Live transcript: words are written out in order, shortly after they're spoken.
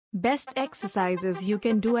Best exercises you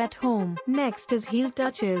can do at home. Next is heel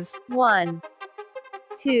touches. 1,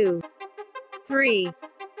 2, 3,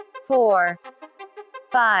 4,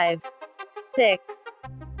 5, 6,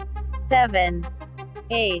 7,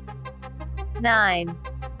 8, 9,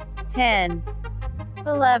 10,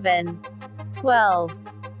 11, 12,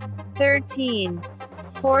 13,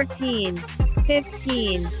 14,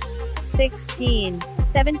 15, 16,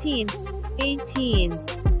 17, 18,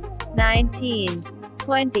 19,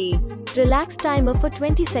 20. Relax timer for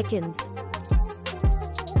 20 seconds.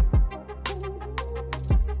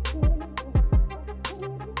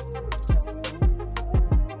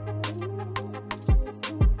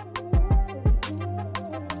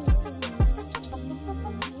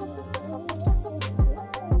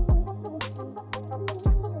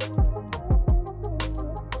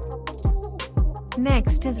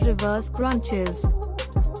 Next is reverse crunches.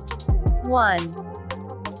 1,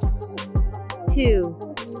 2,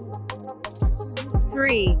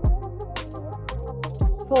 3,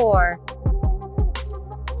 4,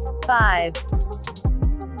 5,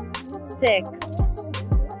 6,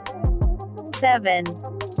 7,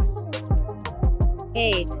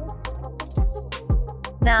 8,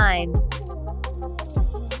 9,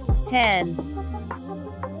 10,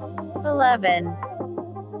 11,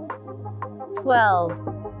 12,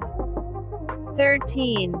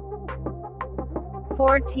 13,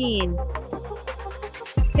 14,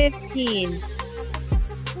 15,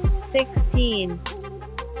 16,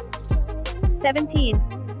 17,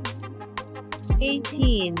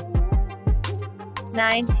 18,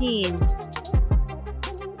 19,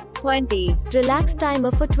 20. Relax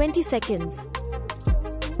timer for 20 seconds.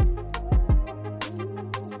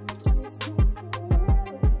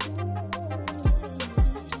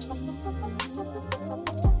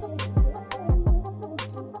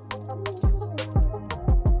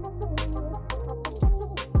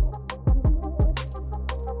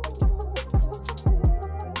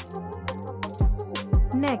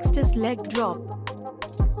 Next is leg drop.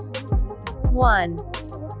 1,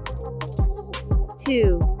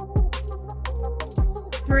 2,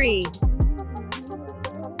 3,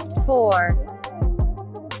 4,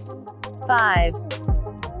 5,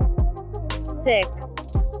 6,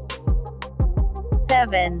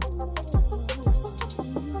 7,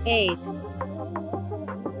 8,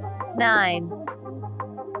 9,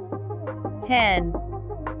 10,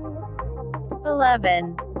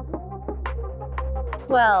 11,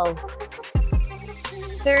 12,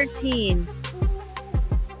 13,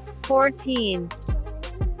 14,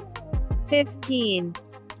 15,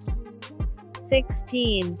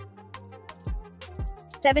 16,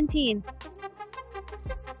 17,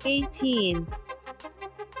 18,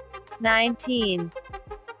 19,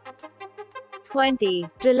 20.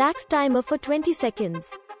 Relax timer for 20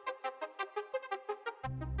 seconds.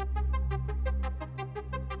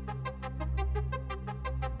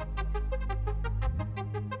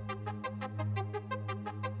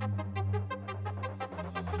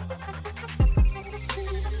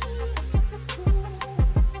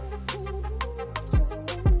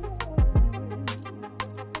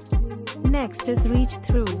 Next is reach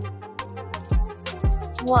through.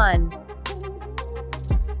 1,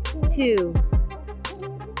 2,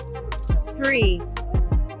 3,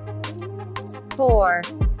 4,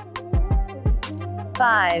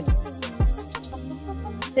 5,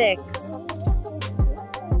 6,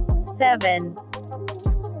 7,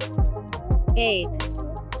 8,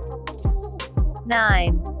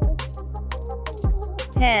 9,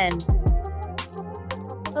 10,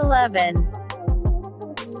 11,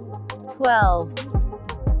 12,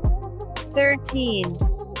 13,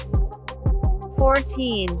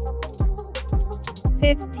 14,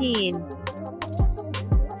 15,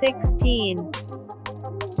 16,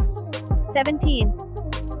 17,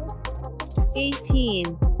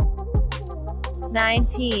 18,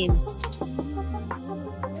 19,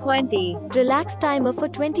 20. Relax timer for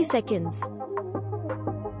 20 seconds.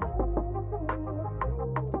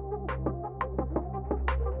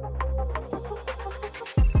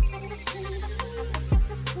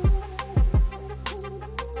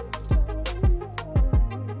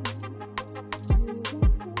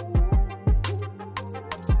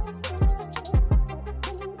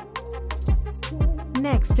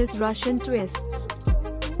 Next is Russian twists.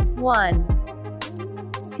 1,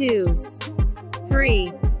 2,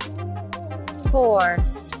 3, 4,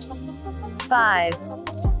 5,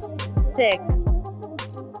 6,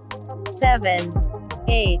 7,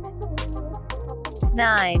 8,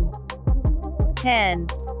 9, 10,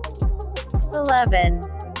 11,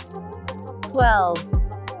 12,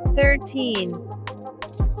 13,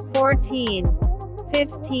 14,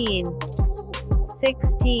 15,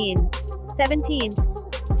 16, 17,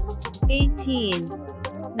 18,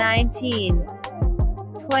 19,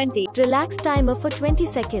 20. Relax timer for 20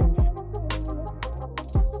 seconds.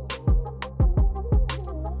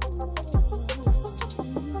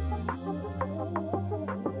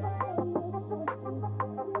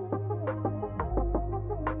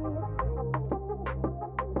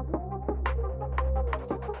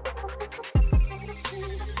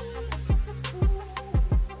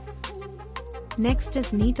 Next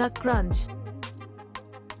is knee tuck crunch.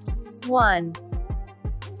 1,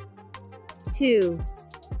 2,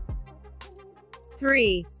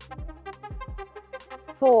 3,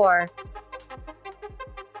 4,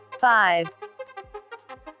 5,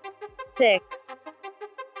 6,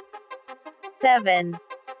 7,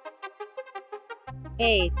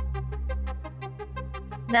 8,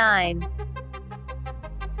 9,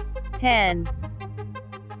 10,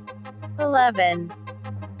 11,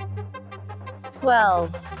 12,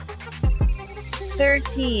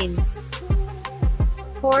 13,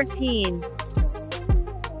 14,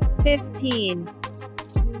 15,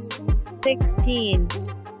 16,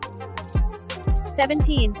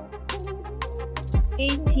 17,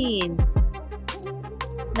 18,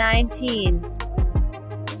 19,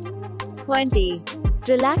 20.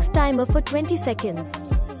 Relax timer for 20 seconds.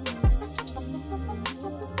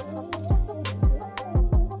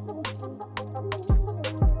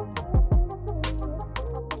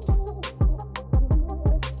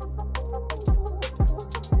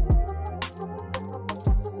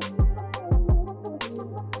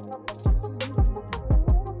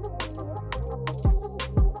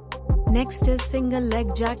 Next is single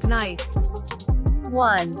leg jackknife.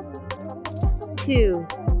 1, 2,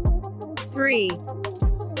 3,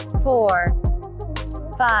 4,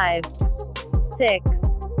 5, 6,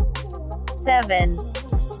 7,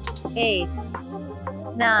 8,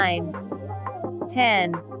 9,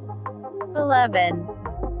 10, 11,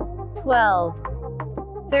 12,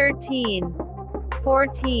 13,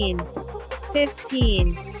 14,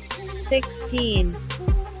 15, 16,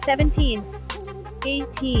 17,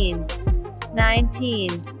 18, 19,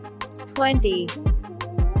 20,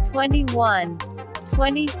 21,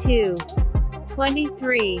 22,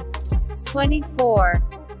 23, 24,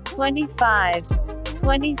 25,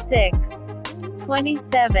 26,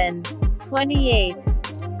 27, 28,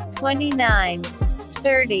 29,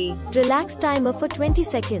 30. Relax timer for 20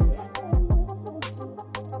 seconds.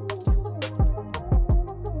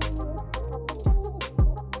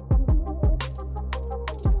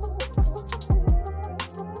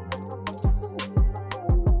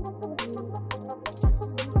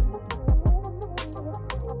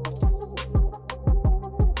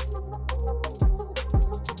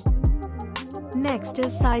 Next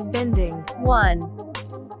is side bending. 1,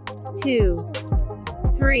 2,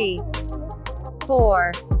 3,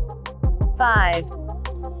 4, 5,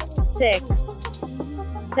 6,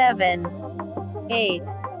 7, 8,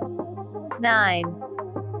 9,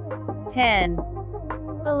 10,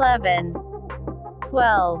 11,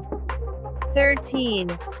 12,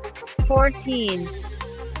 13, 14,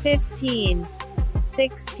 15,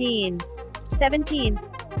 16, 17,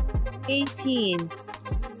 18,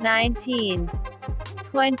 19,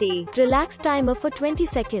 20. Relax timer for 20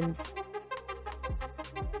 seconds.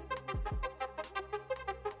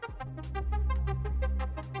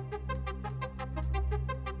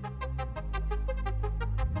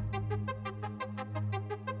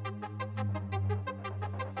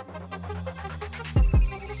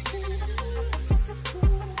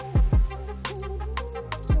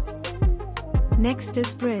 Next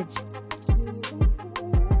is bridge.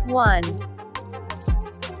 1,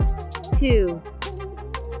 2,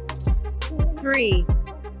 3,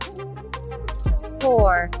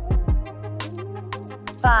 4,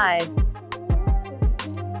 5,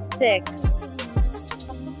 6,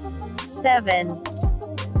 7,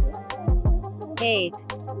 8,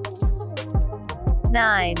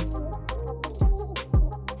 9,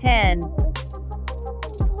 10,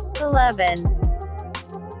 11,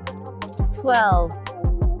 12,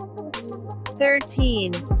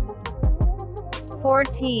 13,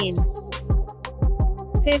 14,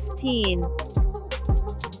 15,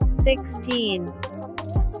 16,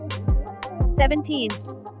 17,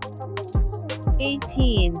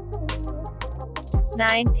 18,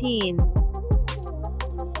 19,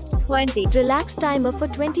 20. Relax timer for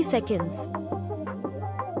 20 seconds.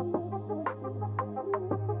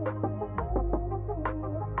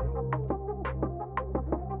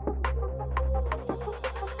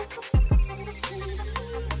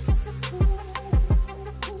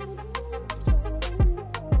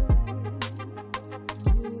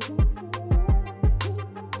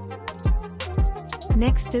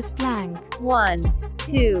 Next is plank. 1,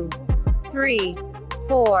 2, 3,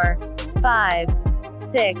 4, 5,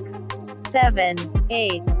 6, 7,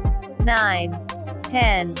 8, 9,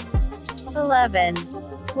 10, 11,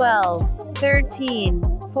 12, 13,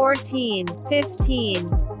 14, 15,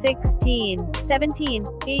 16, 17,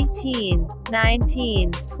 18,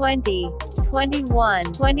 19, 20,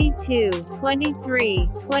 21, 22, 23,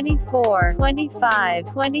 24, 25,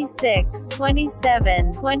 26,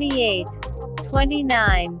 27, 28,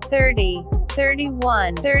 29, 30,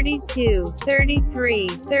 31, 32, 33,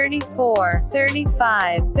 34,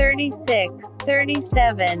 35, 36,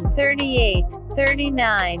 37, 38,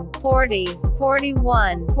 39, 40,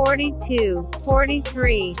 41, 42,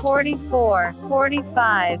 43, 44,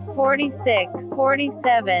 45, 46,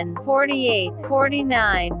 47, 48,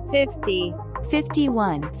 49, 50,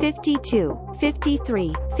 51, 52,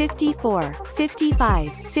 53, 54,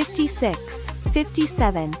 55, 56,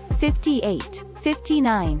 57, 58,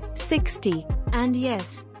 59, 60. And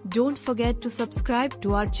yes, don't forget to subscribe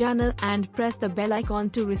to our channel and press the bell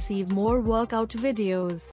icon to receive more workout videos.